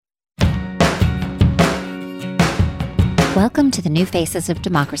Welcome to the New Faces of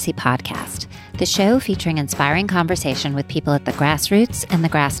Democracy podcast, the show featuring inspiring conversation with people at the grassroots and the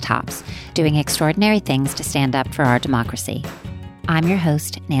grass tops, doing extraordinary things to stand up for our democracy. I'm your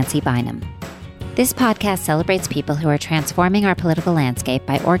host, Nancy Bynum. This podcast celebrates people who are transforming our political landscape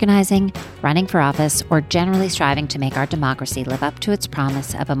by organizing, running for office, or generally striving to make our democracy live up to its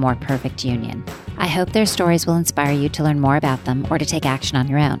promise of a more perfect union. I hope their stories will inspire you to learn more about them or to take action on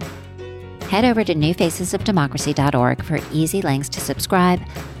your own. Head over to newfacesofdemocracy.org for easy links to subscribe,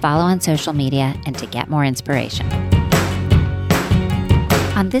 follow on social media, and to get more inspiration.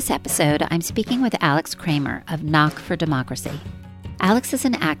 On this episode, I'm speaking with Alex Kramer of Knock for Democracy. Alex is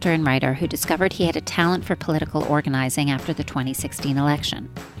an actor and writer who discovered he had a talent for political organizing after the 2016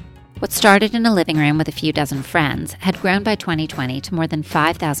 election. What started in a living room with a few dozen friends had grown by 2020 to more than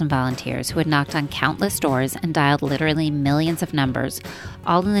 5,000 volunteers who had knocked on countless doors and dialed literally millions of numbers,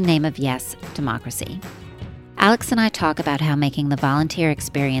 all in the name of yes, democracy. Alex and I talk about how making the volunteer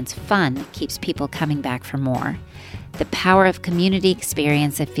experience fun keeps people coming back for more, the power of community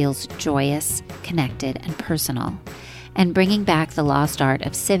experience that feels joyous, connected, and personal, and bringing back the lost art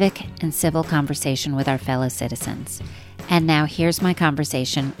of civic and civil conversation with our fellow citizens. And now here's my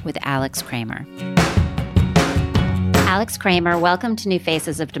conversation with Alex Kramer. Alex Kramer, welcome to New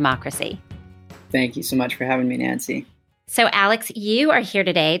Faces of Democracy. Thank you so much for having me, Nancy. So Alex, you are here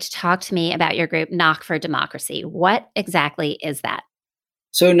today to talk to me about your group, Knock for Democracy. What exactly is that?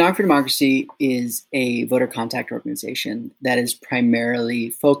 So Knock for Democracy is a voter contact organization that is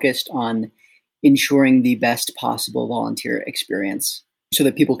primarily focused on ensuring the best possible volunteer experience so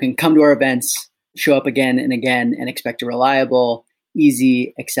that people can come to our events, show up again and again, and expect a reliable,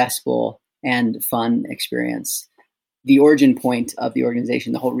 easy, accessible, and fun experience. The origin point of the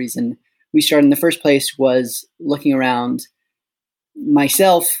organization, the whole reason we started in the first place, was looking around.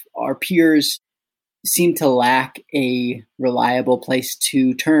 Myself, our peers, seemed to lack a reliable place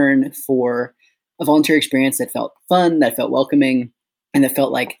to turn for a volunteer experience that felt fun, that felt welcoming, and that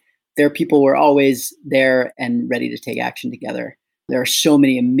felt like their people were always there and ready to take action together. There are so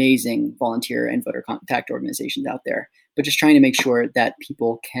many amazing volunteer and voter contact organizations out there, but just trying to make sure that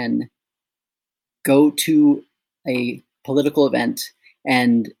people can go to a political event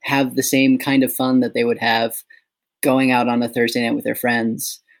and have the same kind of fun that they would have going out on a Thursday night with their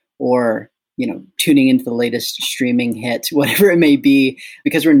friends, or, tuning into the latest streaming hit, whatever it may be,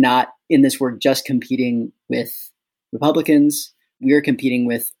 because we're not in this work just competing with Republicans. We are competing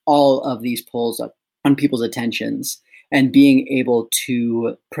with all of these polls on people's attentions, and being able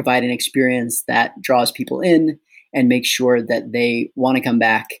to provide an experience that draws people in and makes sure that they want to come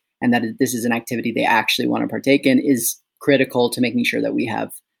back and that this is an activity they actually want to partake in is critical to making sure that we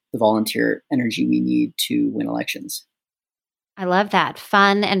have the volunteer energy we need to win elections. I love that.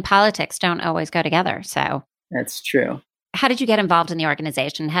 Fun and politics don't always go together. So that's true. How did you get involved in the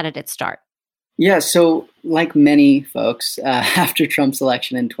organization? How did it start? Yeah, so like many folks, after Trump's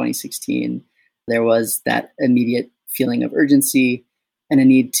election in 2016, there was that immediate feeling of urgency and a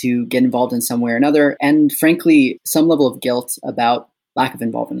need to get involved in some way or another, and frankly, some level of guilt about lack of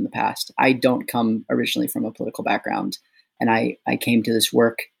involvement in the past. I don't come originally from a political background, and I came to this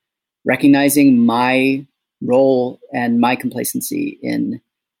work recognizing my role and my complacency in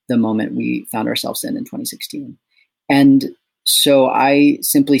the moment we found ourselves in 2016. And so I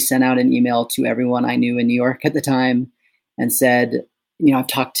simply sent out an email to everyone I knew in New York at the time and said, I've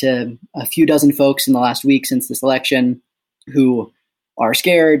talked to a few dozen folks in the last week since this election who are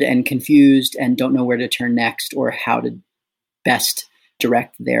scared and confused and don't know where to turn next or how to best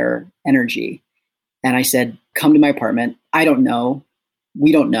direct their energy. And I said, come to my apartment. I don't know.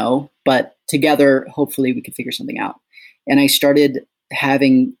 We don't know, but together, hopefully we could figure something out. And I started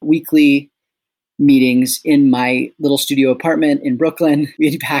having weekly meetings in my little studio apartment in Brooklyn.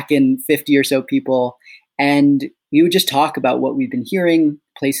 We'd pack in 50 or so people, and we would just talk about what we've been hearing,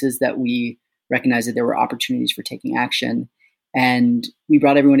 places that we recognized that there were opportunities for taking action. And we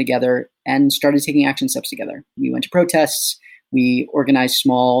brought everyone together and started taking action steps together. We went to protests. We organized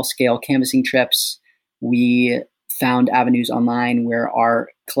small scale canvassing trips. We found avenues online where our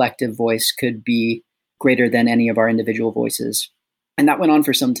collective voice could be greater than any of our individual voices. And that went on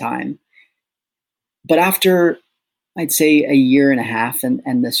for some time. But after, I'd say, a year and a half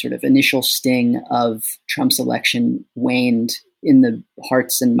and the sort of initial sting of Trump's election waned in the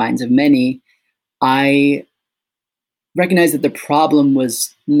hearts and minds of many, I recognized that the problem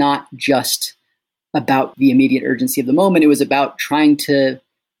was not just about the immediate urgency of the moment. It was about trying to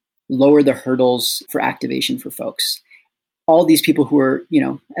lower the hurdles for activation for folks. All these people who were,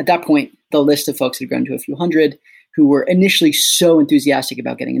 at that point, the list of folks had grown to a few hundred who were initially so enthusiastic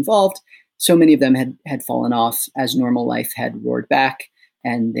about getting involved, so many of them had fallen off as normal life had roared back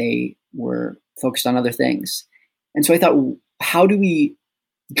and they were focused on other things. And so I thought, how do we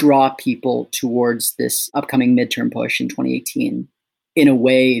draw people towards this upcoming midterm push in 2018 in a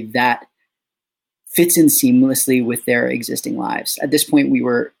way that fits in seamlessly with their existing lives? At this point, we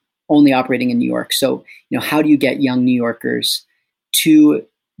were only operating in New York. So, how do you get young New Yorkers to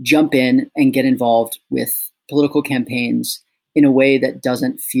jump in and get involved with political campaigns in a way that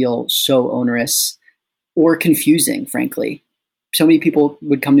doesn't feel so onerous or confusing, frankly? So many people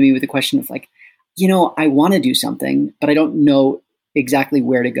would come to me with the question of like, I want to do something, but I don't know exactly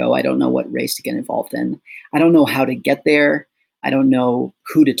where to go. I don't know what race to get involved in. I don't know how to get there. I don't know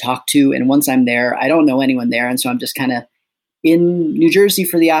who to talk to. And once I'm there, I don't know anyone there. And so I'm just kind of in New Jersey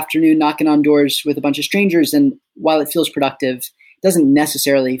for the afternoon, knocking on doors with a bunch of strangers. And while it feels productive, it doesn't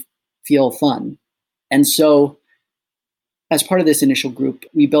necessarily feel fun. And so as part of this initial group,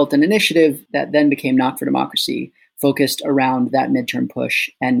 we built an initiative that then became Knock for Democracy, focused around that midterm push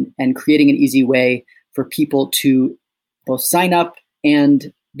and creating an easy way for people to both sign up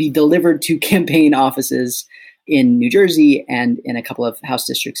and be delivered to campaign offices in New Jersey and in a couple of House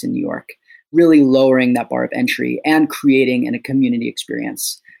districts in New York, really lowering that bar of entry and creating a community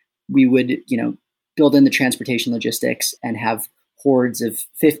experience. We would, build in the transportation logistics and have hordes of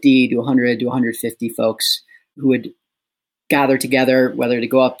 50 to 100 to 150 folks who would gather together, whether to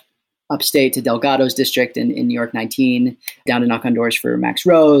go upstate to Delgado's district in New York 19, down to knock on doors for Max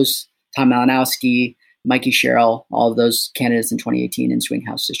Rose, Tom Malinowski, Mikey Sherrill, all of those candidates in 2018 in swing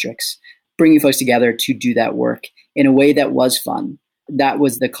House districts, bringing folks together to do that work in a way that was fun. That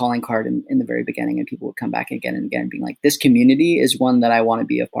was the calling card in the very beginning, and people would come back again and again being like, this community is one that I want to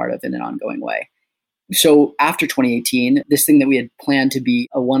be a part of in an ongoing way. So after 2018, this thing that we had planned to be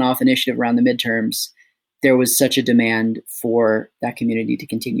a one-off initiative around the midterms, there was such a demand for that community to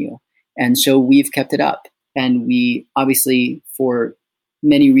continue. And so we've kept it up. And we obviously, for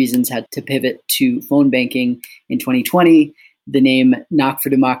many reasons, had to pivot to phone banking in 2020. The name Knock for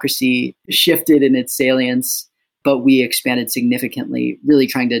Democracy shifted in its salience, but we expanded significantly, really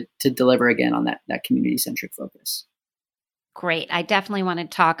trying to deliver again on that community-centric focus. Great. I definitely want to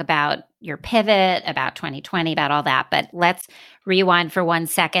talk about your pivot, about 2020, about all that. But let's rewind for 1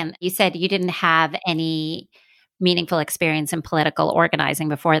 second. You said you didn't have any meaningful experience in political organizing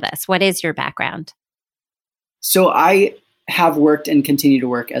before this. What is your background? So I have worked and continue to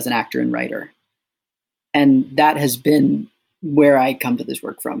work as an actor and writer. And that has been where I come to this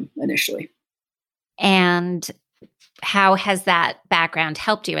work from initially. And how has that background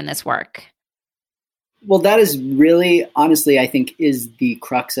helped you in this work? Well, that is really, honestly, I think is the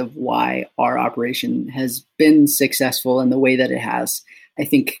crux of why our operation has been successful in the way that it has. I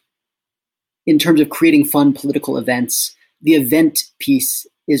think in terms of creating fun political events, the event piece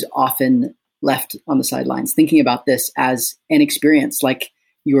is often left on the sidelines. Thinking about this as an experience, like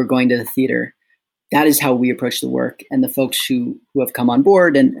you are going to the theater. That is how we approach the work. And the folks who have come on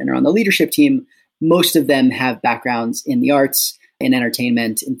board and are on the leadership team, most of them have backgrounds in the arts, in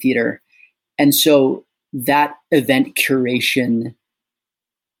entertainment, in theater. And so that event curation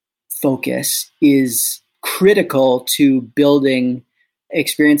focus is critical to building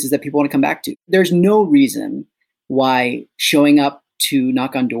experiences that people want to come back to. There's no reason why showing up to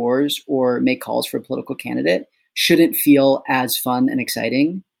knock on doors or make calls for a political candidate shouldn't feel as fun and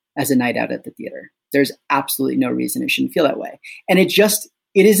exciting as a night out at the theater. There's absolutely no reason it shouldn't feel that way. And it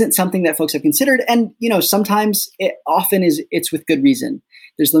isn't something that folks have considered. And, sometimes it's with good reason.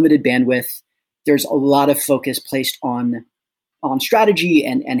 There's limited bandwidth. There's a lot of focus placed on strategy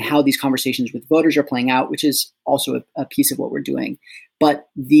and how these conversations with voters are playing out, which is also a piece of what we're doing. But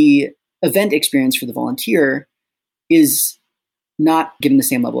the event experience for the volunteer is not given the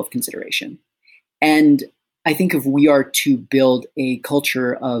same level of consideration. And I think if we are to build a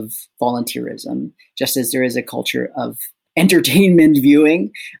culture of volunteerism, just as there is a culture of entertainment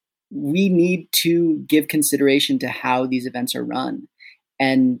viewing, we need to give consideration to how these events are run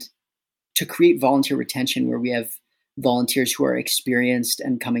and to create volunteer retention where we have volunteers who are experienced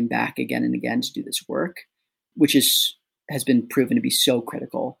and coming back again and again to do this work, which has been proven to be so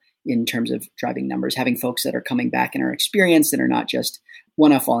critical in terms of driving numbers, having folks that are coming back and are experienced and are not just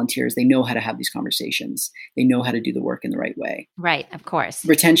one-off volunteers. They know how to have these conversations. They know how to do the work in the right way. Right, of course.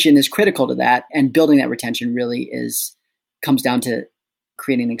 Retention is critical to that, and building that retention really comes down to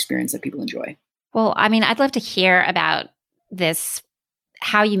creating an experience that people enjoy. Well, I'd love to hear about this,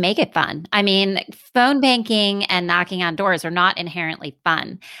 how you make it fun. Phone banking and knocking on doors are not inherently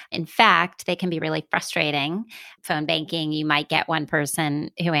fun. In fact, they can be really frustrating. Phone banking, you might get one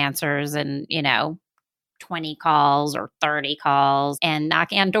person who answers and, 20 calls or 30 calls and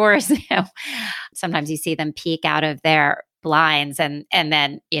knocking on doors. Sometimes you see them peek out of their blinds and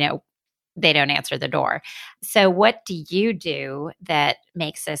then, they don't answer the door. So what do you do that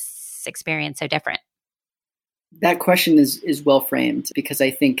makes this experience so different? That question is well framed, because I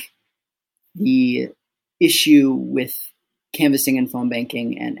think the issue with canvassing and phone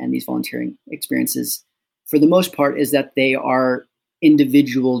banking and these volunteering experiences, for the most part, is that they are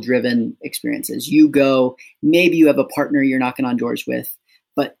individual driven experiences. You go, maybe you have a partner you're knocking on doors with,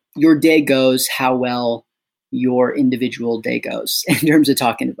 but your day goes how well your individual day goes in terms of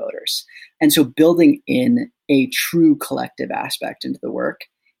talking to voters. And so building in a true collective aspect into the work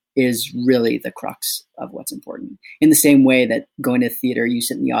is really the crux of what's important. In the same way that going to theater, you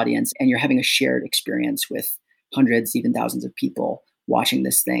sit in the audience and you're having a shared experience with hundreds, even thousands of people watching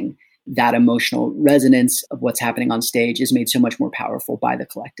this thing. That emotional resonance of what's happening on stage is made so much more powerful by the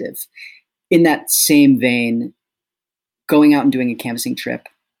collective. In that same vein, going out and doing a canvassing trip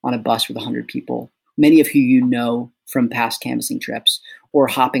on a bus with 100 people, many of who you know from past canvassing trips, or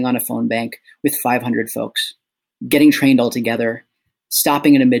hopping on a phone bank with 500 folks, getting trained all together,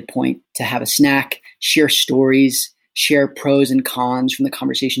 stopping at a midpoint to have a snack, share stories, share pros and cons from the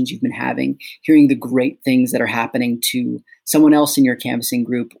conversations you've been having, hearing the great things that are happening to someone else in your canvassing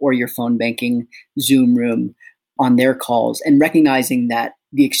group or your phone banking Zoom room on their calls, and recognizing that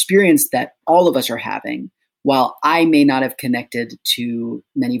the experience that all of us are having, while I may not have connected to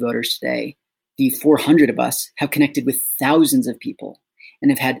many voters today, the 400 of us have connected with thousands of people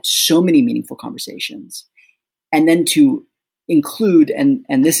and have had so many meaningful conversations. And then to include, and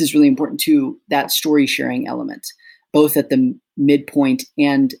this is really important too, that story sharing element, both at the midpoint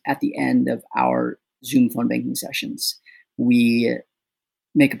and at the end of our Zoom phone banking sessions. We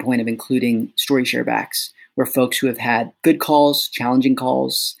make a point of including story share backs, where folks who have had good calls, challenging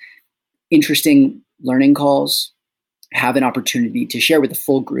calls, interesting learning calls have an opportunity to share with the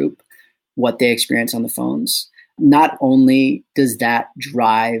full group what they experience on the phones. Not only does that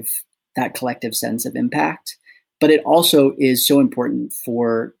drive that collective sense of impact, but it also is so important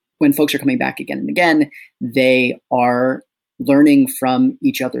for when folks are coming back again and again, they are learning from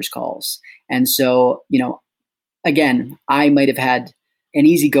each other's calls. And so, again, I might have had an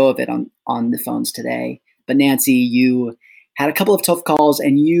easy go of it on the phones today, but Nancy, you had a couple of tough calls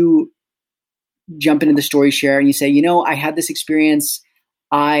and you jump into the story share and you say, I had this experience.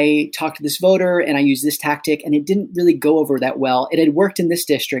 I talked to this voter and I used this tactic and it didn't really go over that well. It had worked in this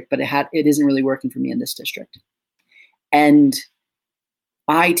district, but it isn't really working for me in this district. And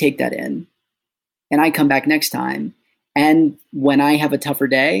I take that in and I come back next time. And when I have a tougher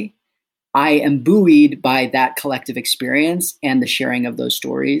day, I am buoyed by that collective experience and the sharing of those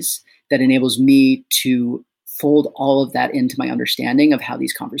stories that enables me to fold all of that into my understanding of how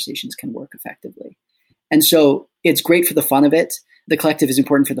these conversations can work effectively. And so it's great for the fun of it. The collective is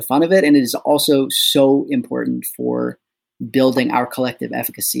important for the fun of it. And it is also so important for building our collective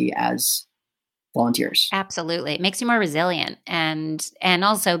efficacy as volunteers. Absolutely. It makes you more resilient, and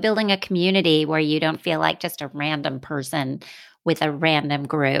also building a community where you don't feel like just a random person with a random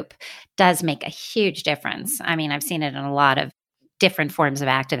group does make a huge difference. I mean, I've seen it in a lot of different forms of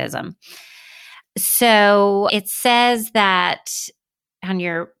activism. So it says that on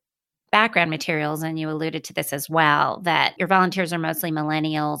your background materials, and you alluded to this as well, that your volunteers are mostly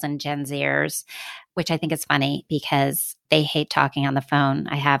millennials and Gen Zers, which I think is funny because they hate talking on the phone.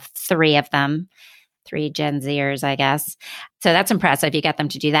 I have 3 of them, 3 Gen Zers, I guess. So that's impressive. You get them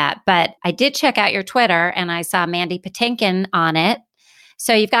to do that. But I did check out your Twitter and I saw Mandy Patinkin on it.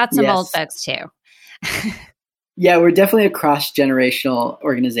 So you've got some old folks too. Yeah, we're definitely a cross-generational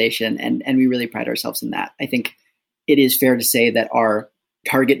organization, and we really pride ourselves in that. I think it is fair to say that our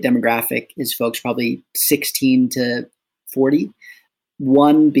target demographic is folks probably 16 to 40.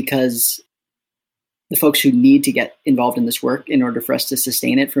 One, because the folks who need to get involved in this work in order for us to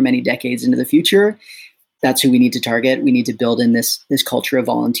sustain it for many decades into the future, that's who we need to target. We need to build in this culture of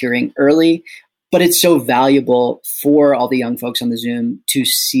volunteering early. But it's so valuable for all the young folks on the Zoom to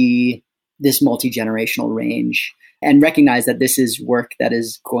see this multi-generational range and recognize that this is work that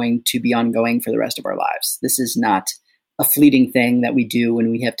is going to be ongoing for the rest of our lives. This is not a fleeting thing that we do when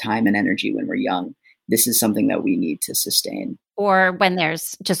we have time and energy when we're young. This is something that we need to sustain. Or when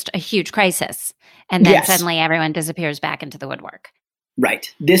there's just a huge crisis and then suddenly everyone disappears back into the woodwork.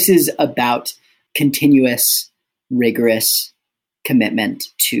 Right. This is about continuous, rigorous commitment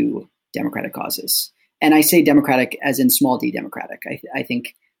to democratic causes. And I say democratic as in small d democratic. I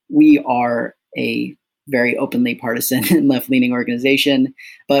think we are a very openly partisan and left-leaning organization,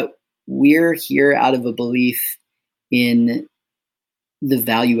 but we're here out of a belief in the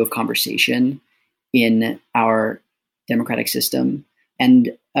value of conversation in our democratic system,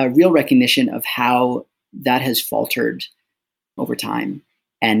 and a real recognition of how that has faltered over time,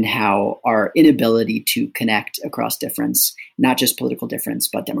 and how our inability to connect across difference, not just political difference,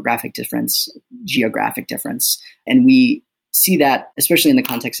 but demographic difference, geographic difference. And we see that, especially in the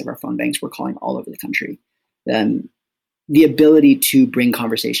context of our phone banks, we're calling all over the country. The ability to bring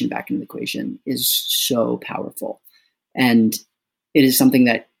conversation back into the equation is so powerful. And it is something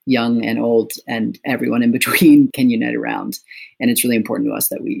that young and old and everyone in between can unite around. And it's really important to us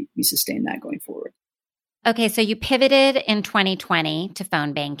that we sustain that going forward. Okay, so you pivoted in 2020 to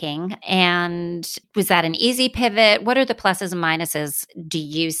phone banking. And was that an easy pivot? What are the pluses and minuses do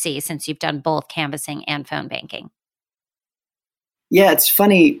you see since you've done both canvassing and phone banking? Yeah, it's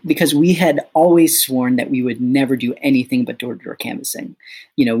funny because we had always sworn that we would never do anything but door-to-door canvassing.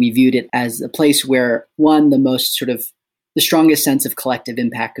 We viewed it as a place where, one, the strongest sense of collective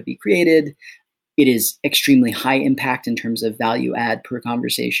impact could be created. It is extremely high impact in terms of value add per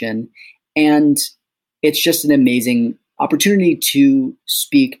conversation. And it's just an amazing opportunity to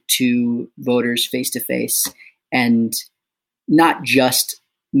speak to voters face to face and not just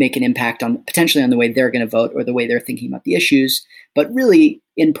make an impact potentially on the way they're going to vote or the way they're thinking about the issues, but really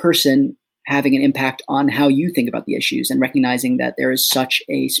in person having an impact on how you think about the issues and recognizing that there is such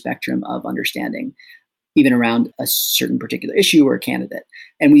a spectrum of understanding even around a certain particular issue or candidate.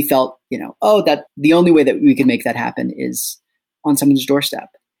 And we felt, that the only way that we could make that happen is on someone's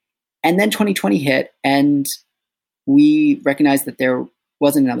doorstep. And then 2020 hit, and we recognized that there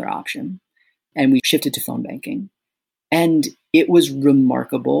wasn't another option. And we shifted to phone banking. And it was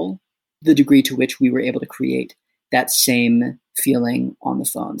remarkable the degree to which we were able to create that same feeling on the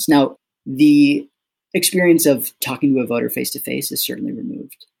phones. Now, the experience of talking to a voter face to face is certainly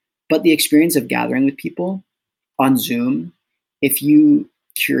removed. But the experience of gathering with people on Zoom, if you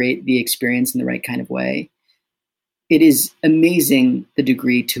curate the experience in the right kind of way, it is amazing the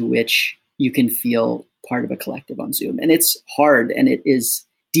degree to which you can feel part of a collective on Zoom. And it's hard, and it is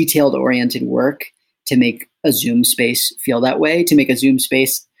detailed-oriented work to make a Zoom space feel that way, to make a Zoom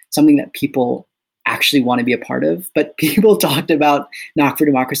space something that people actually want to be a part of. But people talked about Knock for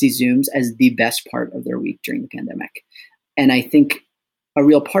Democracy Zooms as the best part of their week during the pandemic. And I think a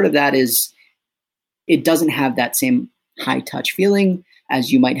real part of that is it doesn't have that same high-touch feeling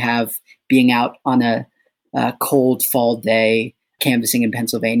as you might have being out on a cold fall day canvassing in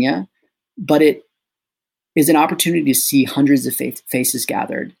Pennsylvania, but it is an opportunity to see hundreds of faces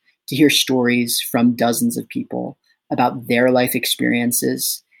gathered, to hear stories from dozens of people about their life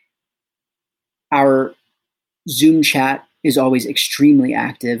experiences. Our Zoom chat is always extremely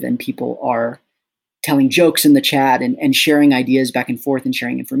active, and people are telling jokes in the chat and sharing ideas back and forth and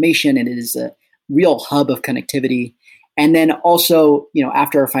sharing information, and it is a real hub of connectivity. And then also,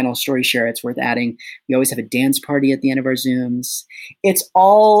 after our final story share, it's worth adding, we always have a dance party at the end of our Zooms. It's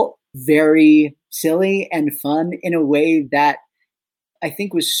all very silly and fun in a way that I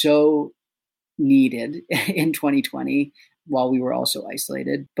think was so needed in 2020 while we were also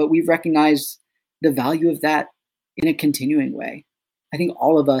isolated. But we've recognized the value of that in a continuing way. I think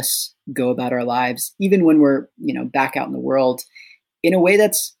all of us go about our lives, even when we're, back out in the world, in a way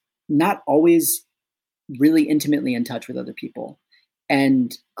that's not always really intimately in touch with other people,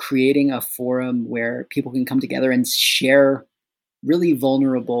 and creating a forum where people can come together and share really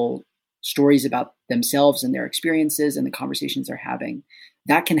vulnerable stories about themselves and their experiences and the conversations they're having.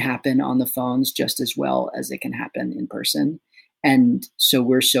 That can happen on the phones just as well as it can happen in person. And so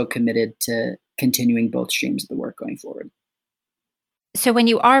we're so committed to continuing both streams of the work going forward. So when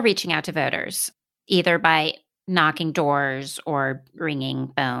you are reaching out to voters, either by knocking doors or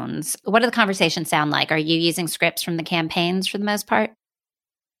ringing phones, what do the conversations sound like? Are you using scripts from the campaigns for the most part?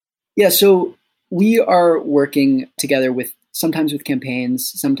 Yeah, so we are working together sometimes with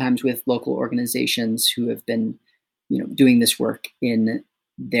campaigns, sometimes with local organizations who have been, doing this work in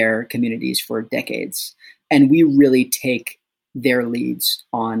their communities for decades. And we really take their leads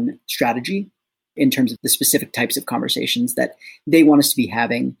on strategy in terms of the specific types of conversations that they want us to be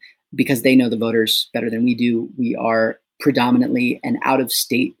having, because they know the voters better than we do. We are predominantly an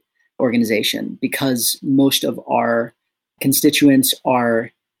out-of-state organization because most of our constituents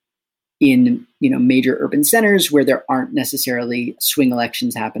are in, major urban centers where there aren't necessarily swing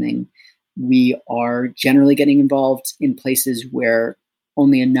elections happening. We are generally getting involved in places where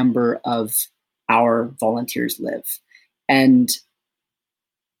only a number of our volunteers live. And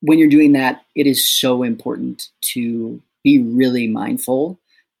when you're doing that, it is so important to be really mindful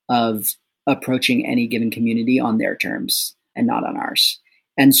of approaching any given community on their terms and not on ours.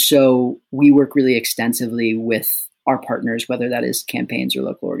 And so we work really extensively with our partners, whether that is campaigns or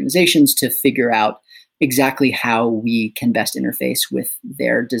local organizations, to figure out exactly how we can best interface with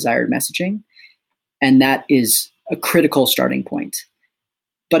their desired messaging. And that is a critical starting point.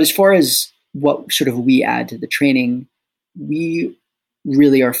 But as far as what sort of we add to the training, we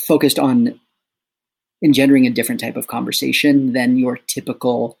really are focused on engendering a different type of conversation than your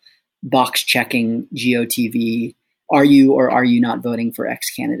typical box checking GOTV, are you or are you not voting for X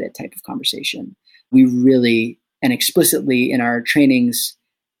candidate type of conversation. We really and explicitly in our trainings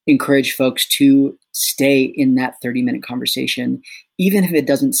encourage folks to stay in that 30-minute conversation, even if it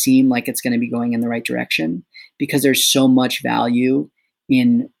doesn't seem like it's going to be going in the right direction, because there's so much value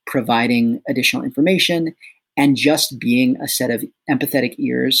in providing additional information and just being a set of empathetic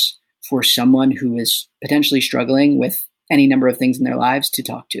ears for someone who is potentially struggling with any number of things in their lives to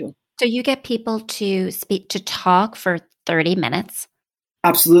talk to. So you get people to talk for 30 minutes?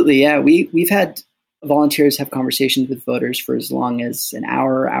 Absolutely, yeah. We've had volunteers have conversations with voters for as long as an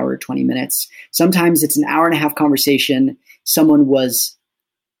hour, 20 minutes. Sometimes it's an hour and a half conversation. Someone was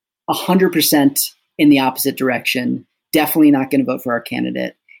 100% in the opposite direction, definitely not going to vote for our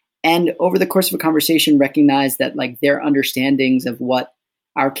candidate. And over the course of a conversation, recognize that like their understandings of what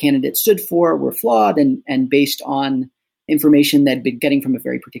our candidate stood for were flawed and based on information that had been getting from a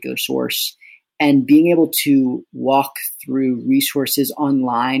very particular source. And being able to walk through resources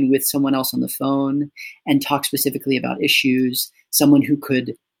online with someone else on the phone and talk specifically about issues, someone who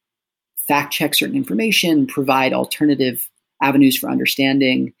could fact check certain information, provide alternative avenues for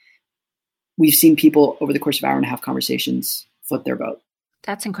understanding. We've seen people over the course of hour and a half conversations flip their vote.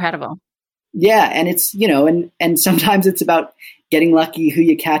 That's incredible. Yeah. And it's, and sometimes it's about getting lucky who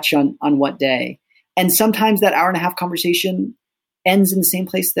you catch on what day. And sometimes that hour and a half conversation ends in the same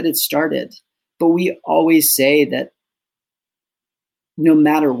place that it started. But we always say that no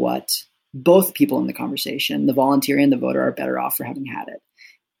matter what, both people in the conversation, the volunteer and the voter, are better off for having had it.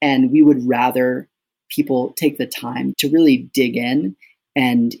 And we would rather people take the time to really dig in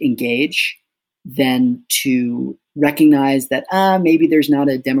and engage than to recognize that maybe there's not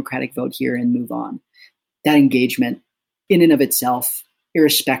a Democratic vote here and move on. That engagement in and of itself,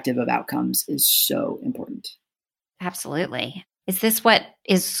 irrespective of outcomes, is so important. Absolutely. Is this what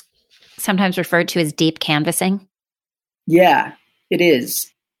is sometimes referred to as deep canvassing? Yeah, it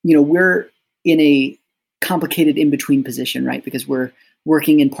is. We're in a complicated in-between position, right? Because we're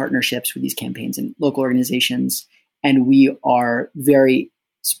working in partnerships with these campaigns and local organizations, and we are very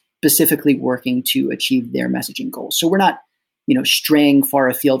specifically working to achieve their messaging goals. So we're not, straying far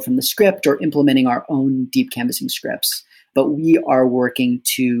afield from the script or implementing our own deep canvassing scripts, but we are working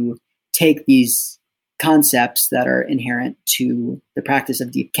to take these concepts that are inherent to the practice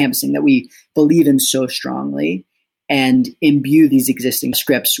of deep canvassing that we believe in so strongly and imbue these existing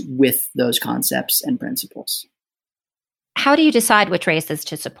scripts with those concepts and principles. How do you decide which races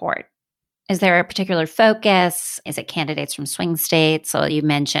to support? Is there a particular focus? Is it candidates from swing states? So you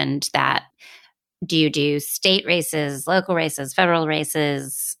mentioned that. Do you do state races, local races, federal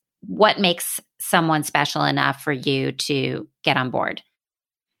races? What makes someone special enough for you to get on board?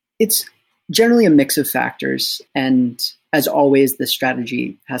 It's generally a mix of factors. And as always, the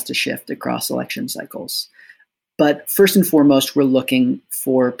strategy has to shift across election cycles. But first and foremost, we're looking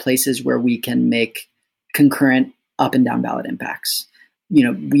for places where we can make concurrent up and down ballot impacts.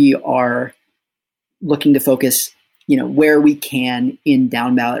 We are looking to focus, where we can in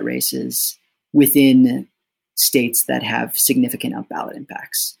down ballot races within states that have significant up ballot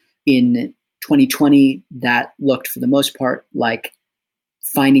impacts. In 2020, that looked for the most part like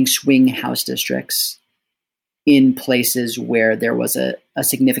finding swing House districts in places where there was a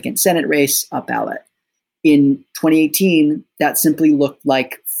significant Senate race up ballot. In 2018, that simply looked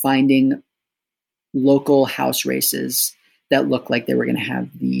like finding local House races that looked like they were going to have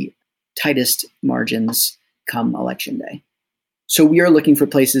the tightest margins come election day. So we are looking for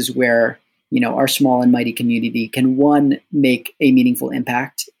places where, our small and mighty community can, one, make a meaningful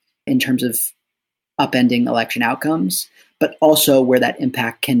impact in terms of upending election outcomes, but also where that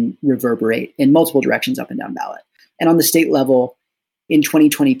impact can reverberate in multiple directions up and down ballot. And on the state level, in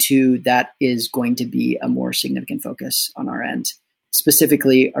 2022, that is going to be a more significant focus on our end,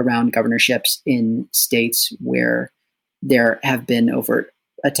 specifically around governorships in states where there have been overt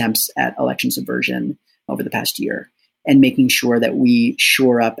attempts at election subversion over the past year, and making sure that we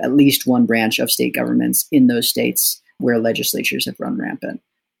shore up at least one branch of state governments in those states where legislatures have run rampant.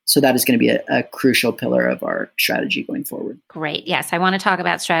 So that is going to be a crucial pillar of our strategy going forward. Great. Yes, I want to talk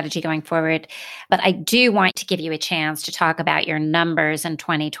about strategy going forward, but I do want to give you a chance to talk about your numbers in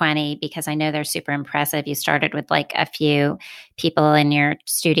 2020 because I know they're super impressive. You started with like a few people in your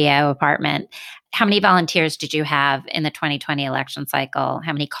studio apartment. How many volunteers did you have in the 2020 election cycle?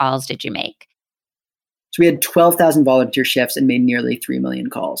 How many calls did you make? So we had 12,000 volunteer shifts and made nearly 3 million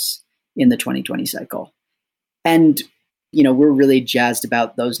calls in the 2020 cycle. And, we're really jazzed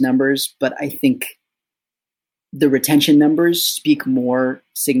about those numbers, but I think the retention numbers speak more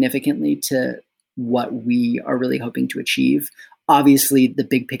significantly to what we are really hoping to achieve. Obviously, the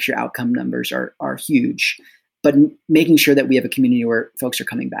big picture outcome numbers are huge, but making sure that we have a community where folks are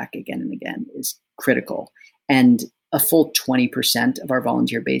coming back again and again is critical. And a full 20% of our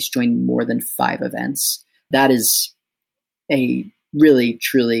volunteer base joined more than 5 events. That is a really,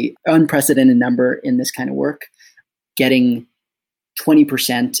 truly unprecedented number in this kind of work. Getting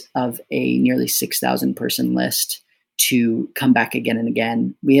 20% of a nearly 6,000 person list to come back again and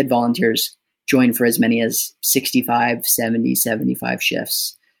again. We had volunteers join for as many as 65, 70, 75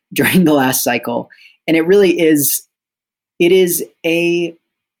 shifts during the last cycle. And it is a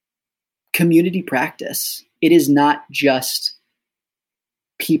community practice. It is not just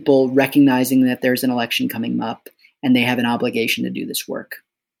people recognizing that there's an election coming up and they have an obligation to do this work.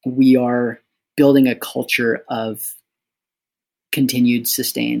 We are building a culture of continued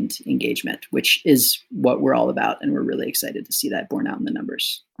sustained engagement, which is what we're all about. And we're really excited to see that borne out in the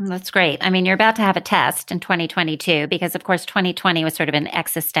numbers. That's great. I mean, you're about to have a test in 2022 because, of course, 2020 was sort of an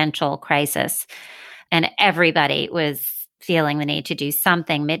existential crisis and everybody was feeling the need to do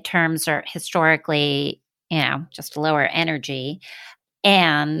something. Midterms are historically, just lower energy.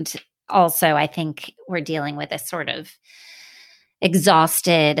 And also, I think we're dealing with a sort of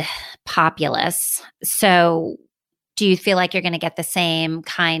exhausted populace. So do you feel like you're going to get the same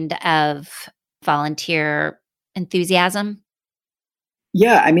kind of volunteer enthusiasm?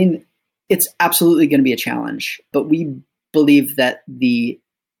 Yeah, I mean, it's absolutely going to be a challenge, but we believe that the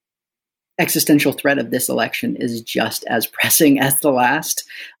existential threat of this election is just as pressing as the last.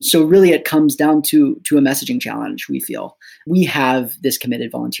 So really it comes down to a messaging challenge, we feel. We have this committed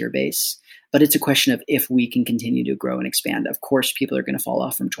volunteer base, but it's a question of if we can continue to grow and expand. Of course, people are going to fall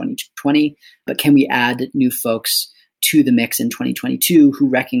off from 2020, but can we add new folks to the mix in 2022 who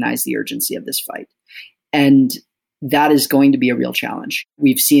recognize the urgency of this fight? And that is going to be a real challenge.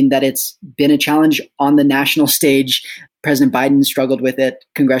 We've seen that it's been a challenge on the national stage. President Biden struggled with it.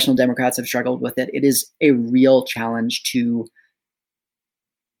 Congressional Democrats have struggled with it. It is a real challenge to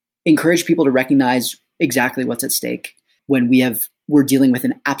encourage people to recognize exactly what's at stake when we're dealing with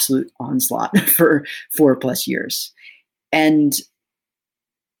an absolute onslaught for 4+ years. And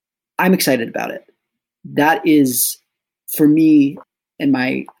I'm excited about it. That is, for me and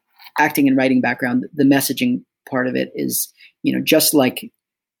my acting and writing background, the messaging part of it is, just like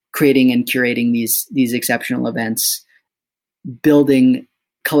creating and curating these exceptional events, building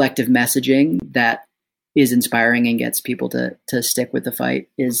collective messaging that is inspiring and gets people to stick with the fight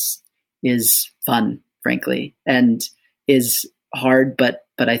is fun, frankly, and is hard, but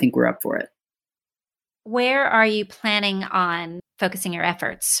I think we're up for it. Where are you planning on focusing your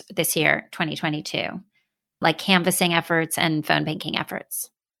efforts this year, 2022? Like canvassing efforts and phone banking efforts?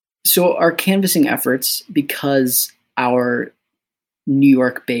 So our canvassing efforts, because our New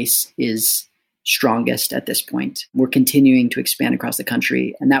York base is strongest at this point, we're continuing to expand across the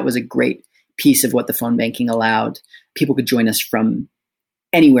country. And that was a great piece of what the phone banking allowed. People could join us from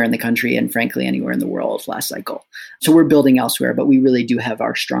anywhere in the country and frankly, anywhere in the world last cycle. So we're building elsewhere, but we really do have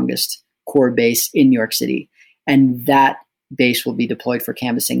our strongest core base in New York City. And that base will be deployed for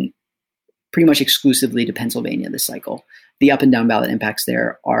canvassing pretty much exclusively to Pennsylvania this cycle. The up and down ballot impacts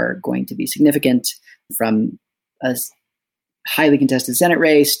there are going to be significant, from a highly contested Senate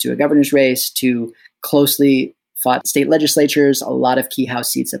race to a governor's race to closely fought state legislatures, a lot of key House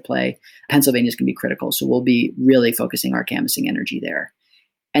seats at play. Pennsylvania is going to be critical. So we'll be really focusing our canvassing energy there.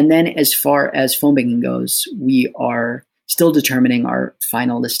 And then as far as phone banking goes, we are still determining our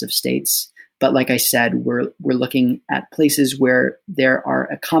final list of states. But like I said, we're looking at places where there are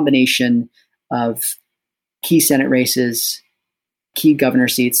a combination of key Senate races, key governor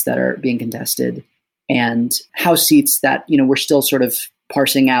seats that are being contested, and House seats that, we're still sort of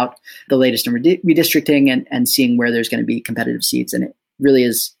parsing out the latest in redistricting and seeing where there's going to be competitive seats. And it really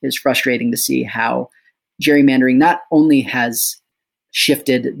is frustrating to see how gerrymandering not only has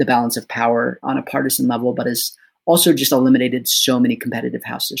shifted the balance of power on a partisan level, but has also just eliminated so many competitive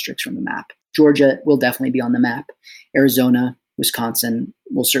House districts from the map. Georgia will definitely be on the map. Arizona, Wisconsin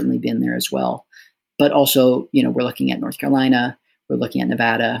will certainly be in there as well. But also, we're looking at North Carolina, we're looking at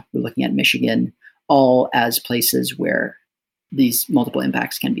Nevada, we're looking at Michigan, all as places where these multiple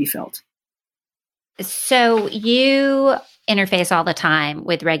impacts can be felt. So you interface all the time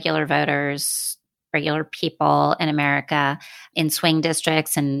with regular voters, regular people in America in swing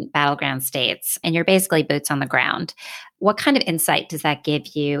districts and battleground states, and you're basically boots on the ground. What kind of insight does that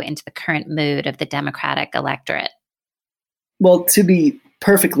give you into the current mood of the Democratic electorate? Well, to be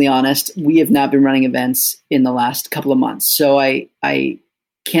perfectly honest, we have not been running events in the last couple of months. So I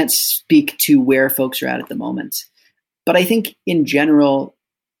can't speak to where folks are at the moment. But I think in general,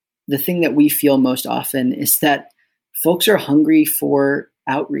 the thing that we feel most often is that folks are hungry for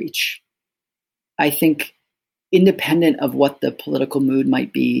outreach. I think independent of what the political mood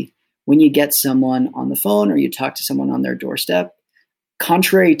might be, when you get someone on the phone or you talk to someone on their doorstep,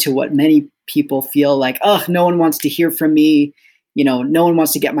 contrary to what many people feel like, oh, no one wants to hear from me, no one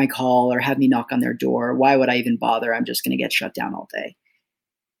wants to get my call or have me knock on their door. Why would I even bother? I'm just going to get shut down all day.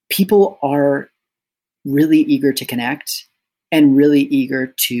 People are really eager to connect and really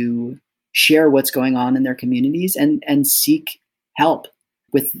eager to share what's going on in their communities and seek help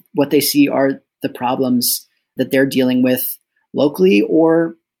with what they see are the problems that they're dealing with locally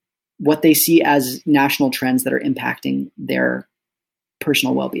or what they see as national trends that are impacting their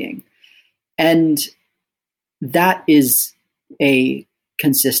personal well-being. And that is a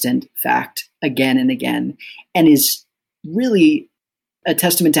consistent fact again and again, and is really a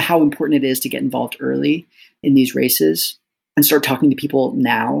testament to how important it is to get involved early in these races and start talking to people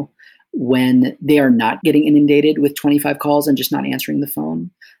now when they are not getting inundated with 25 calls and just not answering the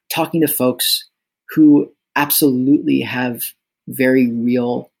phone, talking to folks who absolutely have very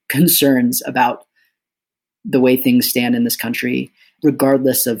real concerns about the way things stand in this country,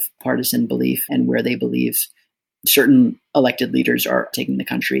 regardless of partisan belief and where they believe certain elected leaders are taking the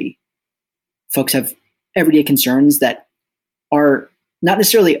country. Folks have everyday concerns that are not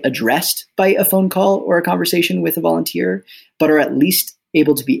necessarily addressed by a phone call or a conversation with a volunteer, but are at least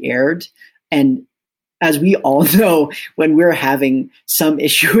able to be aired. And as we all know, when we're having some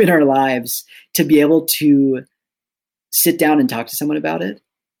issue in our lives, to be able to sit down and talk to someone about it,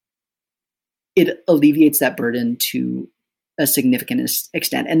 it alleviates that burden to a significant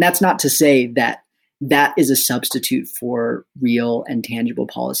extent. And that's not to say that that is a substitute for real and tangible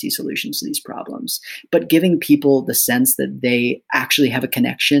policy solutions to these problems, but giving people the sense that they actually have a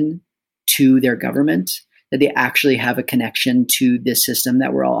connection to their government, that they actually have a connection to this system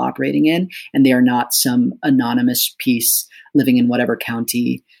that we're all operating in, and they are not some anonymous piece living in whatever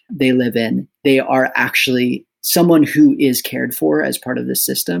county they live in. They are actually someone who is cared for as part of this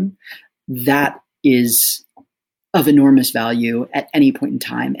system. That is of enormous value at any point in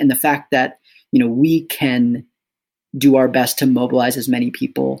time. And the fact that we can do our best to mobilize as many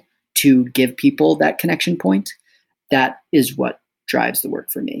people to give people that connection point, that is what drives the work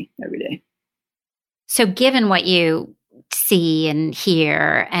for me every day. So given what you see and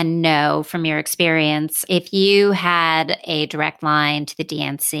hear and know from your experience, if you had a direct line to the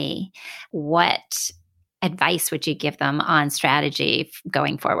DNC, what advice would you give them on strategy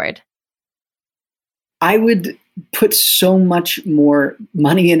going forward? I would put so much more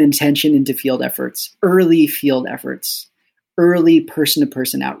money and attention into field efforts, early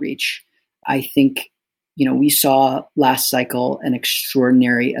person-to-person outreach. I think, we saw last cycle an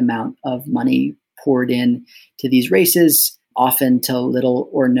extraordinary amount of money poured in to these races, often to little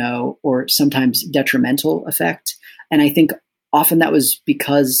or no, or sometimes detrimental effect. And I think often that was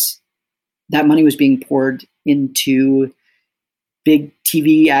because that money was being poured into big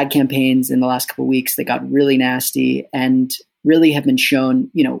TV ad campaigns in the last couple of weeks that got really nasty and really have been shown,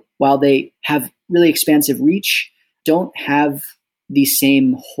 while they have really expansive reach, don't have the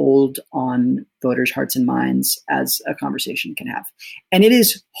same hold on voters' hearts and minds as a conversation can have. And it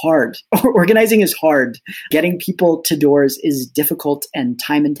is hard. Organizing is hard. Getting people to doors is difficult and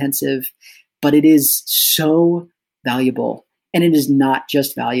time intensive, but it is so valuable. And it is not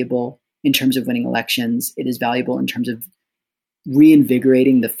just valuable in terms of winning elections. It is valuable in terms of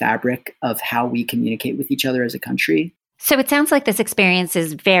reinvigorating the fabric of how we communicate with each other as a country. So it sounds like this experience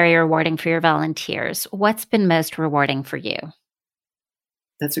is very rewarding for your volunteers. What's been most rewarding for you?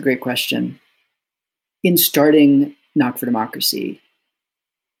 That's a great question. In starting Knock for Democracy,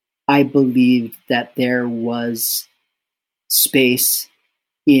 I believed that there was space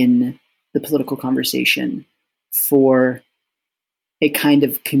in the political conversation for a kind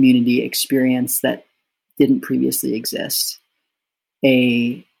of community experience that didn't previously exist.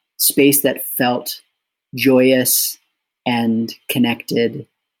 A space that felt joyous and connected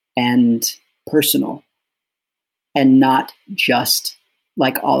and personal, and not just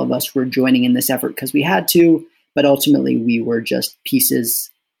like all of us were joining in this effort because we had to, but ultimately we were just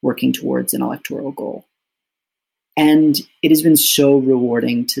pieces working towards an electoral goal. And it has been so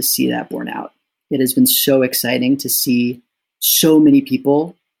rewarding to see that borne out. It has been so exciting to see so many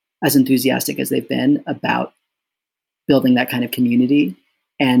people as enthusiastic as they've been about building that kind of community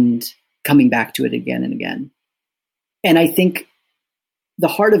and coming back to it again and again. And I think the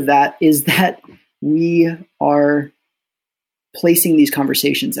heart of that is that we are placing these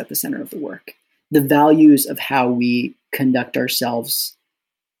conversations at the center of the work. The values of how we conduct ourselves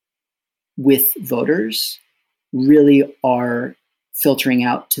with voters really are filtering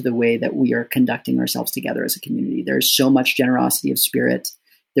out to the way that we are conducting ourselves together as a community. There's so much generosity of spirit.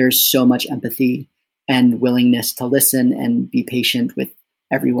 There's so much empathy and willingness to listen and be patient with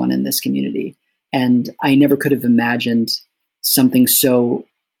everyone in this community. And I never could have imagined something so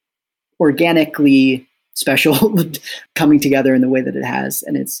organically special coming together in the way that it has.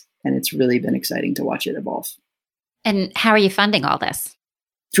 And it's really been exciting to watch it evolve. And how are you funding all this?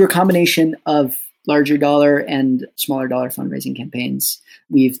 Through a combination of larger dollar and smaller dollar fundraising campaigns.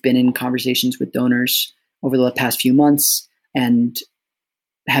 We've been in conversations with donors over the past few months and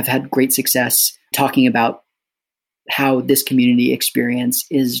have had great success talking about how this community experience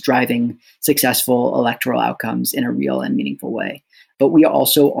is driving successful electoral outcomes in a real and meaningful way. But we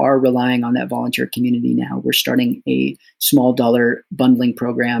also are relying on that volunteer community now. We're starting a small dollar bundling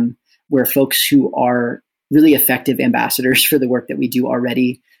program where folks who are really effective ambassadors for the work that we do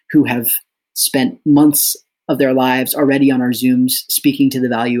already, who have spent months of their lives already on our Zooms speaking to the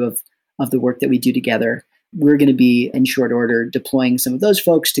value of the work that we do together. We're going to be in short order deploying some of those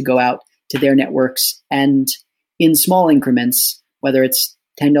folks to go out to their networks and in small increments, whether it's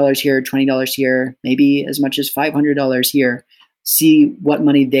 $10 here, $20 here, maybe as much as $500 here, see what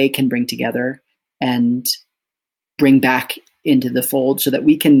money they can bring together and bring back into the fold so that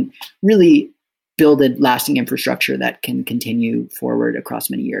we can really build a lasting infrastructure that can continue forward across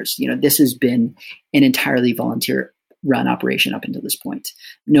many years. This has been an entirely volunteer run operation up until this point.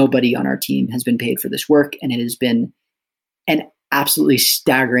 Nobody on our team has been paid for this work, and it has been an absolutely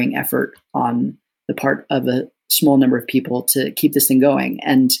staggering effort on the part of a small number of people to keep this thing going.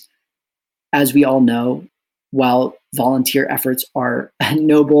 And as we all know, while volunteer efforts are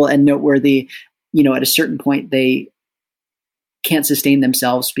noble and noteworthy, at a certain point, they can't sustain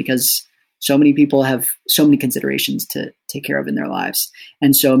themselves because so many people have so many considerations to take care of in their lives.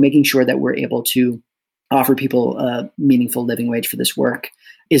 And so making sure that we're able to offer people a meaningful living wage for this work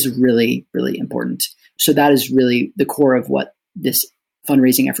is really, really important. So that is really the core of what this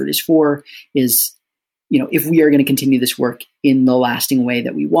fundraising effort is for, is, if we are going to continue this work in the lasting way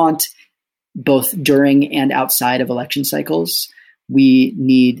that we want, both during and outside of election cycles, we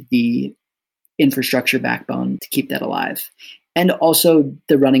need the infrastructure backbone to keep that alive. And also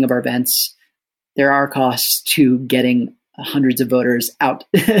the running of our events. There are costs to getting hundreds of voters out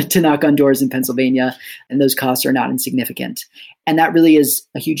to knock on doors in Pennsylvania, and those costs are not insignificant. And that really is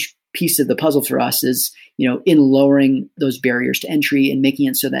a huge piece of the puzzle for us, is, in lowering those barriers to entry and making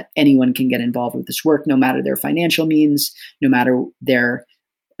it so that anyone can get involved with this work, no matter their financial means, no matter their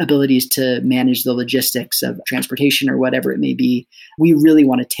abilities to manage the logistics of transportation or whatever it may be. We really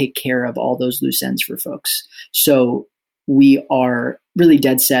want to take care of all those loose ends for folks. So we are really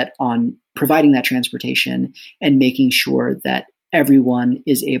dead set on providing that transportation and making sure that everyone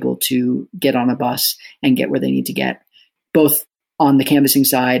is able to get on a bus and get where they need to get, both on the canvassing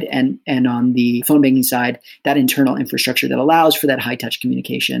side and on the phone banking side. That internal infrastructure that allows for that high-touch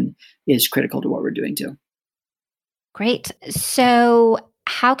communication is critical to what we're doing too. Great. So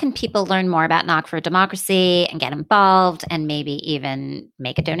how can people learn more about Knock for Democracy and get involved and maybe even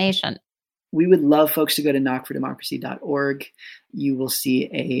make a donation? We would love folks to go to knockfordemocracy.org. You will see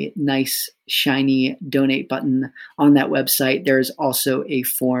a nice, shiny donate button on that website. There's also a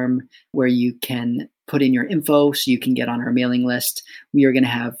form where you can put in your info so you can get on our mailing list. We are going to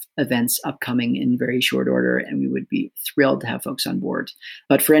have events upcoming in very short order, and we would be thrilled to have folks on board.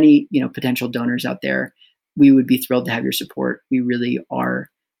 But for any, potential donors out there, we would be thrilled to have your support. We really are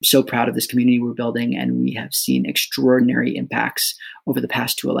so proud of this community we're building, and we have seen extraordinary impacts over the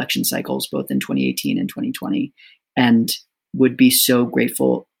past two election cycles, both in 2018 and 2020, and would be so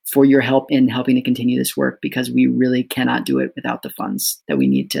grateful for your help in helping to continue this work, because we really cannot do it without the funds that we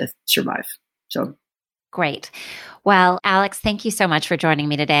need to survive. So great. Well, Alex, thank you so much for joining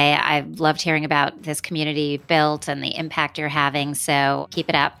me today. I've loved hearing about this community you've built and the impact you're having. So keep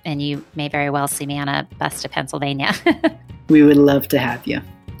it up, and you may very well see me on a bus to Pennsylvania. We would love to have you.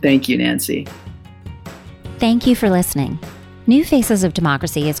 Thank you, Nancy. Thank you for listening. New Faces of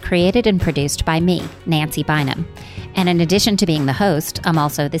Democracy is created and produced by me, Nancy Bynum. And in addition to being the host, I'm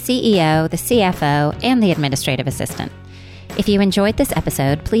also the CEO, the CFO, and the administrative assistant. If you enjoyed this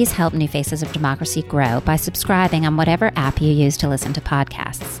episode, please help New Faces of Democracy grow by subscribing on whatever app you use to listen to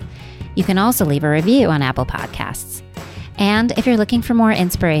podcasts. You can also leave a review on Apple Podcasts. And if you're looking for more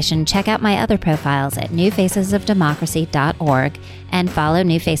inspiration, check out my other profiles at newfacesofdemocracy.org and follow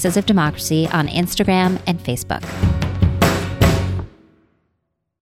New Faces of Democracy on Instagram and Facebook.